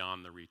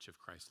beyond the reach of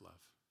Christ's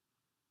love?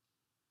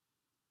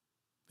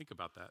 Think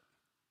about that.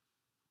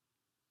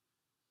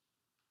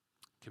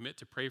 Commit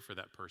to pray for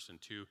that person,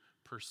 to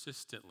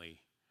persistently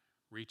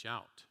reach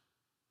out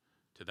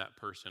to that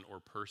person or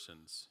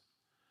persons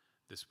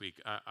this week.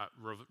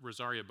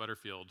 Rosaria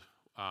Butterfield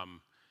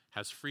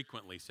has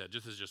frequently said,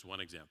 just as just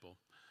one example,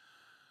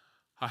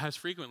 has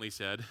frequently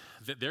said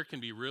that there can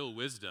be real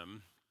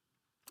wisdom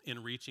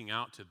in reaching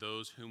out to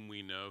those whom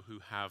we know who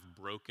have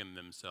broken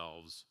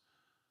themselves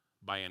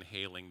by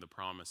inhaling the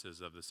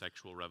promises of the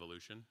sexual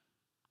revolution.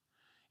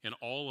 In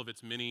all of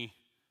its many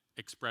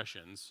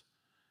expressions,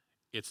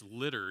 it's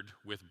littered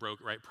with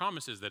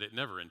promises that it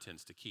never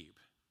intends to keep.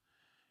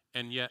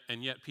 And yet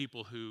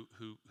people who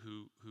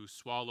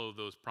swallow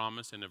those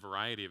promises in a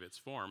variety of its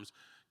forms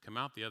come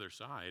out the other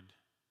side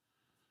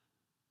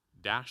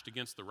dashed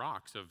against the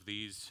rocks of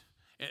these,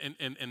 and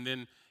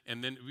then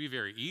it'd be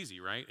very easy,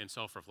 right, in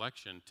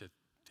self-reflection to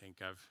think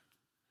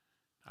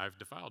I've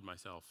defiled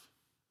myself.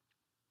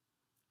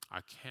 I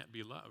can't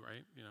be loved,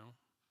 right?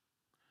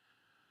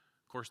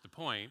 Of course, the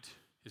point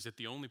is that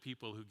the only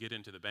people who get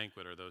into the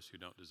banquet are those who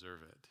don't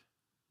deserve it.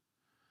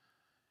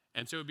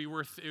 And so it'd be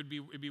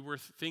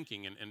worth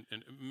thinking, and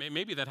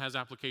maybe that has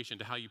application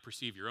to how you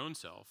perceive your own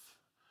self.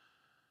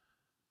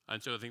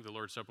 And so I think the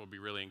Lord's Supper will be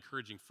really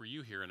encouraging for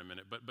you here in a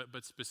minute.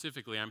 But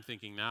specifically, I'm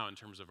thinking now in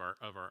terms of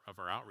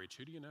our outreach.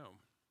 Who do you know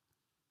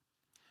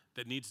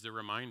that needs the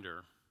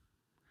reminder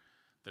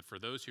that for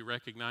those who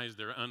recognize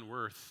their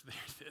unworth, they're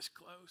this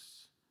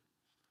close?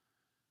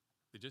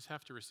 They just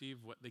have to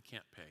receive what they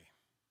can't pay.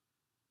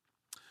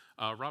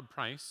 Rob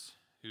Price,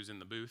 who's in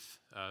the booth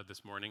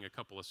this morning, a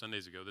couple of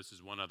Sundays ago, this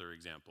is one other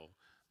example.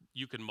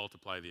 You can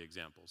multiply the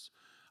examples.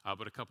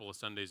 But a couple of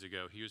Sundays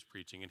ago, he was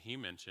preaching, and he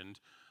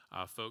mentioned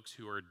folks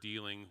who are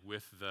dealing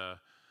with the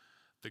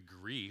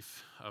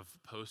grief of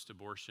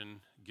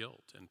post-abortion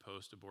guilt and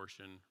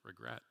post-abortion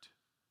regret.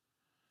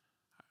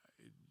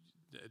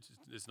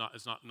 It's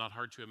not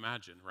hard to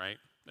imagine, right?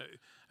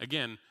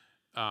 Again,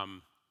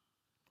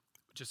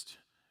 just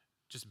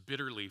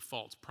bitterly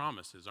false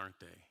promises, aren't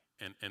they?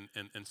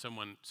 And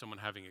someone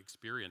having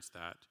experienced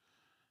that,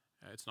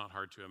 it's not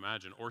hard to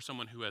imagine. Or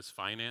someone who has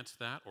financed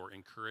that or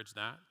encouraged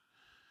that,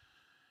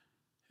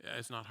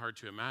 it's not hard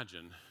to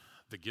imagine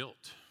the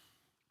guilt,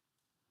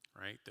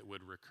 right, that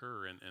would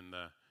recur,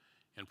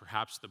 and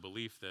perhaps the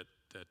belief that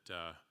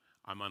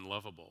I'm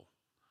unlovable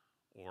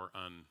or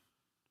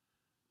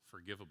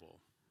unforgivable.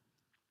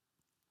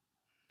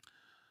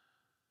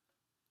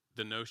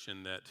 The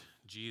notion that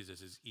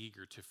Jesus is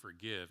eager to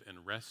forgive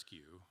and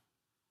rescue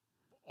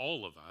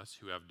all of us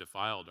who have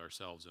defiled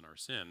ourselves in our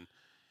sin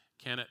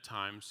can at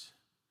times,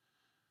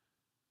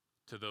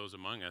 to those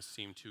among us,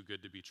 seem too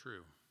good to be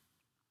true.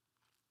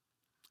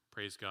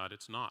 Praise God,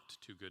 it's not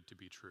too good to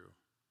be true.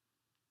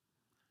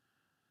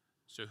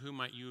 So who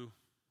might you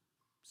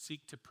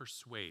seek to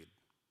persuade,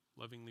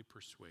 lovingly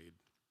persuade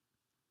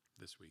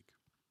this week?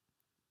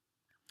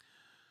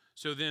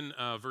 So then,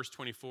 verse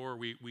 24,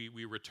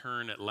 we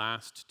return at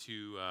last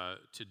to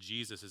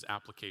Jesus'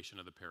 application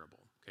of the parable.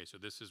 Okay, so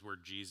this is where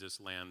Jesus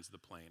lands the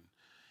plane.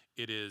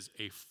 It is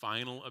a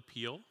final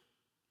appeal,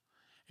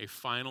 a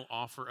final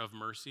offer of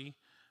mercy,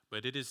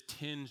 but it is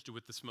tinged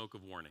with the smoke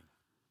of warning.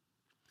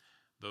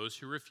 Those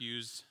who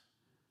refuse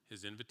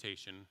his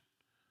invitation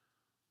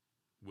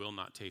will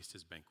not taste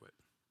his banquet.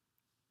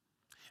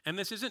 And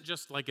this isn't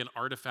just like an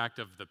artifact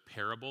of the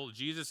parable.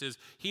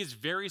 He is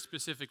very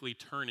specifically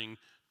turning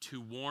to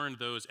warn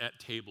those at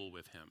table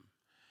with him.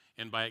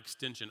 And by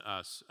extension,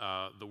 us.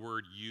 The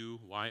word you,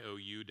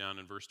 Y-O-U, down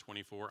in verse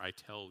 24, I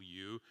tell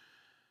you,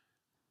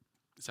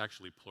 it's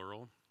actually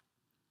plural.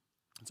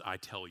 It's I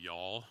tell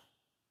y'all.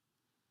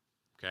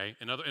 Okay?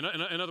 In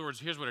other words,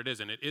 here's what it is.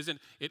 And it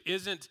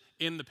isn't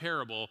in the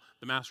parable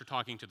the master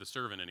talking to the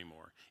servant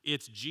anymore.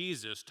 It's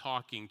Jesus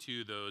talking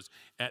to those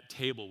at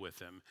table with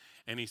him.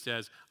 And he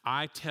says,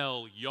 I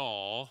tell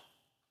y'all,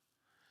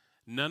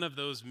 none of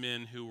those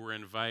men who were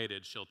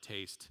invited shall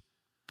taste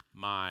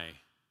my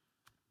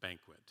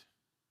banquet.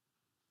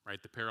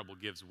 Right? The parable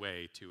gives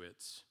way to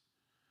its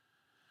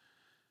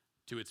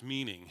to its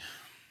meaning.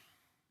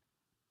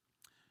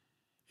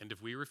 And if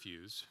we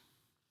refuse,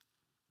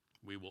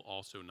 we will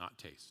also not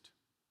taste.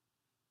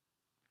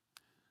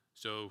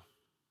 So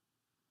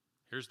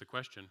here's the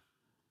question.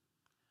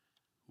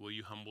 Will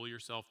you humble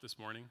yourself this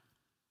morning?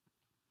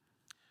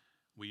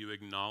 Will you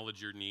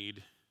acknowledge your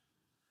need?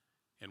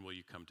 And will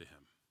you come to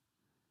him?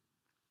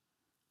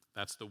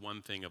 That's the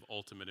one thing of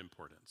ultimate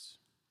importance.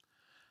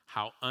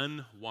 How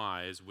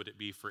unwise would it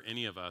be for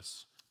any of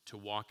us to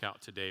walk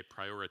out today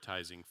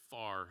prioritizing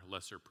far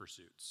lesser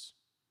pursuits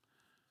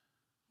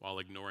while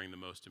ignoring the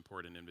most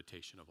important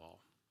invitation of all?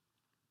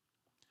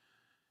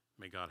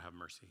 May God have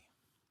mercy.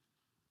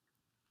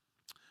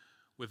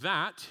 With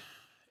that,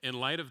 in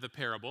light of the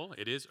parable,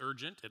 it is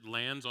urgent. It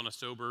lands on a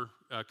sober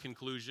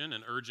conclusion,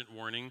 an urgent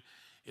warning.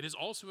 It is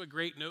also a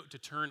great note to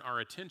turn our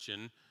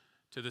attention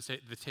to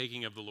the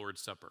taking of the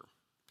Lord's Supper.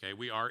 Okay,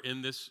 we are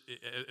in this,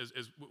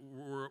 as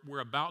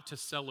we're about to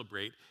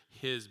celebrate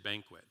his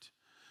banquet.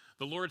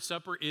 The Lord's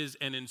Supper is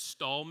an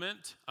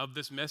installment of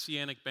this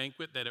messianic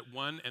banquet that at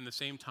one and the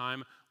same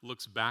time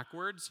looks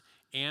backwards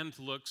and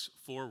looks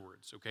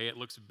forwards. Okay, it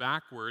looks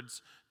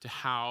backwards to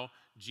how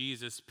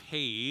Jesus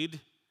paid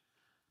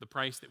the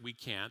price that we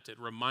can't. It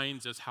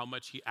reminds us how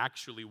much he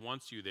actually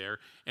wants you there.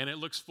 And it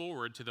looks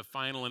forward to the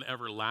final and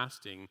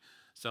everlasting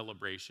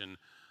celebration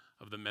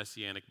of the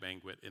messianic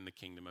banquet in the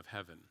kingdom of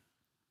heaven.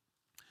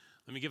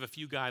 Let me give a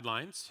few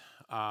guidelines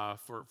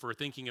for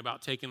thinking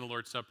about taking the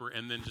Lord's Supper,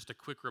 and then just a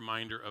quick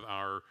reminder of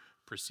our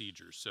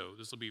procedures. So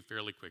this will be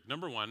fairly quick.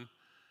 Number one,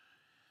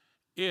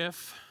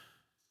 if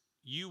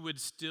you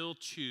would still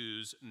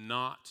choose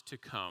not to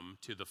come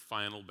to the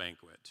final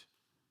banquet,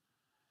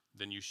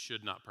 then you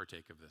should not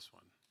partake of this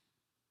one.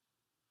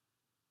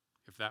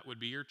 If that would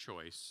be your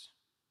choice.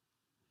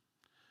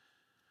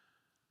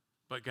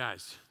 But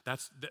guys,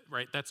 that's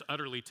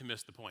utterly to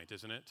miss the point,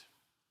 isn't it?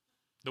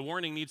 The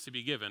warning needs to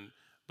be given,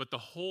 but the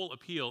whole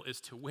appeal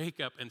is to wake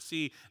up and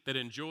see that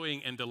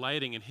enjoying and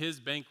delighting in his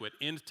banquet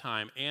in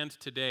time and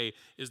today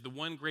is the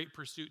one great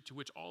pursuit to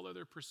which all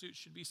other pursuits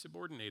should be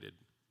subordinated.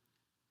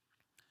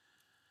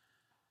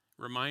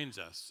 Reminds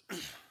us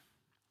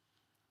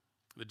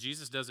that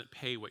Jesus doesn't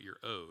pay what you're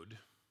owed,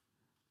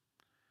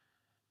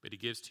 but he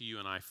gives to you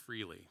and I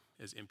freely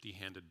as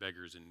empty-handed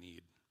beggars in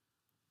need.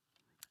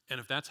 And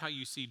if that's how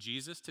you see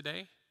Jesus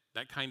today,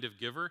 that kind of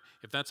giver,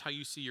 if that's how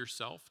you see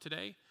yourself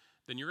today,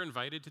 then you're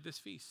invited to this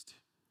feast.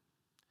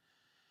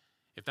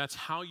 If that's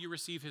how you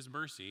receive his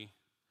mercy,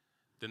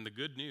 then the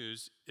good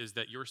news is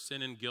that your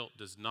sin and guilt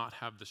does not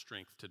have the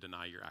strength to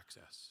deny your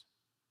access.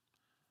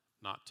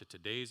 Not to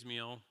today's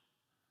meal,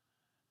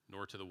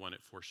 nor to the one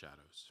it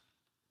foreshadows.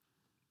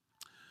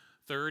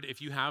 Third,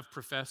 if you have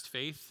professed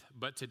faith,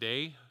 but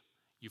today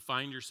you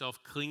find yourself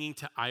clinging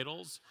to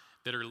idols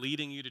that are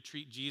leading you to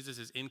treat Jesus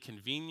as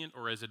inconvenient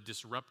or as a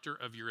disruptor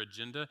of your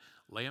agenda,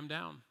 lay them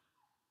down.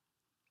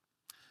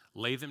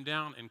 Lay them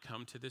down and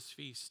come to this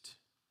feast.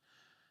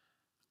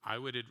 I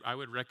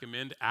would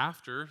recommend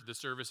after the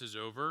service is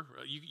over,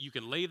 you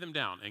can lay them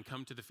down and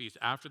come to the feast.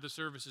 After the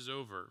service is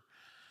over,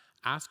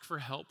 ask for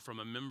help from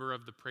a member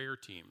of the prayer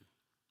team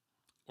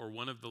or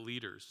one of the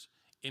leaders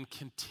in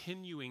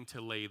continuing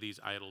to lay these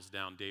idols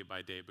down day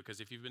by day.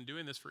 Because if you've been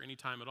doing this for any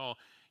time at all,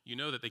 you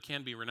know that they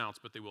can be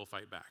renounced, but they will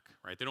fight back,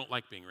 right? They don't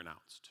like being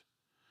renounced.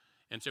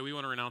 And so we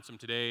want to renounce them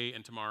today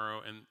and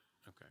tomorrow. And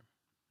okay.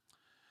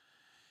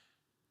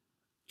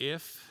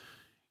 If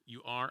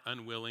you are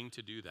unwilling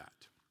to do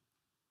that,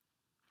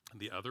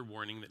 the other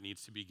warning that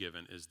needs to be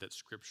given is that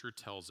Scripture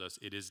tells us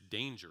it is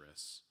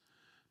dangerous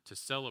to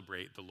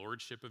celebrate the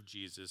lordship of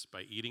Jesus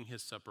by eating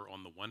his supper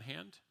on the one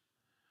hand,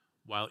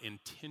 while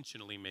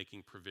intentionally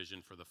making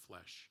provision for the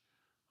flesh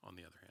on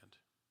the other hand.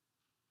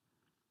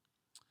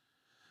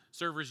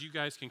 Servers, you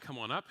guys can come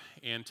on up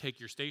and take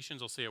your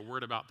stations. I'll say a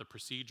word about the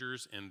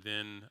procedures, and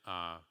then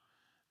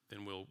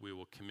we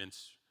will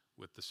commence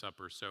with the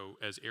supper. So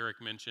as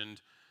Eric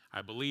mentioned,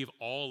 I believe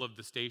all of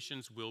the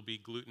stations will be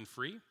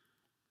gluten-free,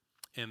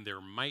 and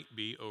there might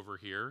be over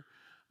here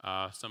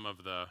some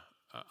of the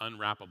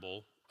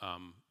unwrappable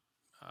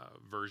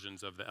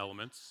versions of the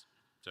elements.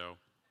 So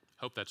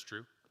hope that's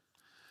true.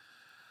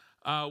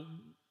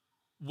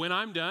 When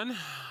I'm done,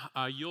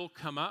 you'll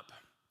come up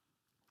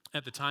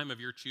at the time of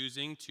your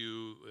choosing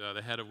to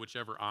the head of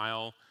whichever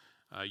aisle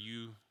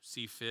you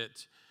see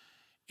fit,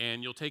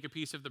 and you'll take a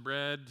piece of the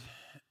bread,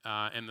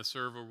 and the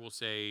server will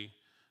say,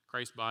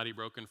 Christ's body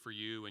broken for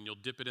you, and you'll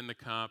dip it in the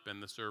cup,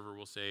 and the server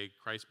will say,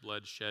 Christ's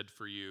blood shed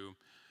for you.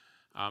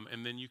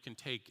 And then you can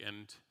take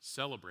and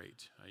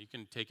celebrate. You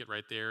can take it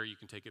right there. You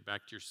can take it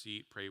back to your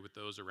seat, pray with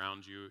those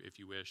around you if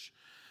you wish.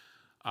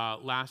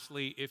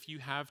 Lastly, if you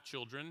have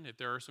children, if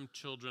there are some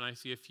children, I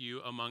see a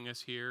few among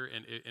us here,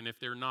 and if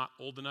they're not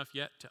old enough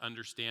yet to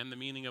understand the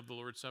meaning of the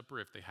Lord's Supper,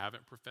 if they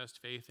haven't professed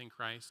faith in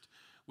Christ,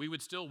 we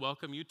would still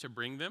welcome you to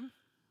bring them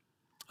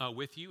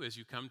with you as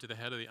you come to the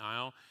head of the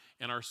aisle,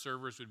 and our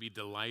servers would be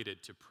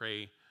delighted to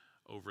pray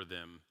over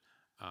them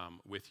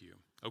with you.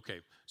 Okay,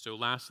 so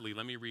lastly,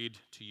 let me read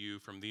to you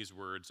from these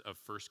words of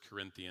 1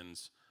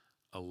 Corinthians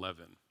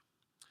 11.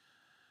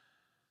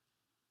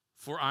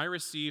 For I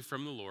received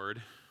from the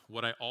Lord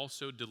what I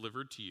also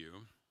delivered to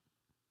you,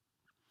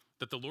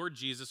 that the Lord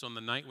Jesus, on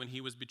the night when he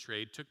was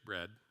betrayed, took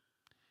bread,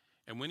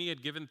 and when he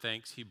had given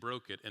thanks, he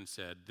broke it and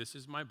said, "This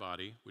is my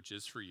body, which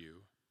is for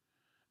you.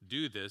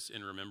 Do this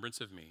in remembrance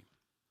of me."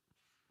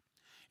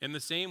 In the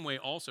same way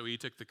also he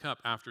took the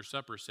cup after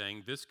supper,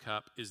 saying, "This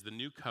cup is the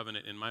new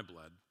covenant in my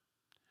blood.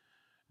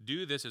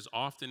 Do this as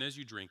often as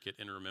you drink it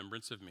in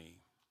remembrance of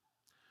me.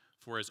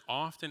 For as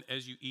often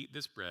as you eat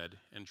this bread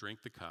and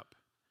drink the cup,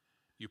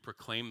 you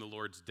proclaim the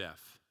Lord's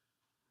death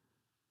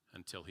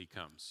until he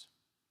comes."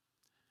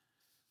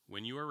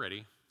 When you are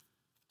ready,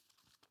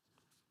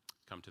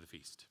 come to the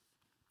feast.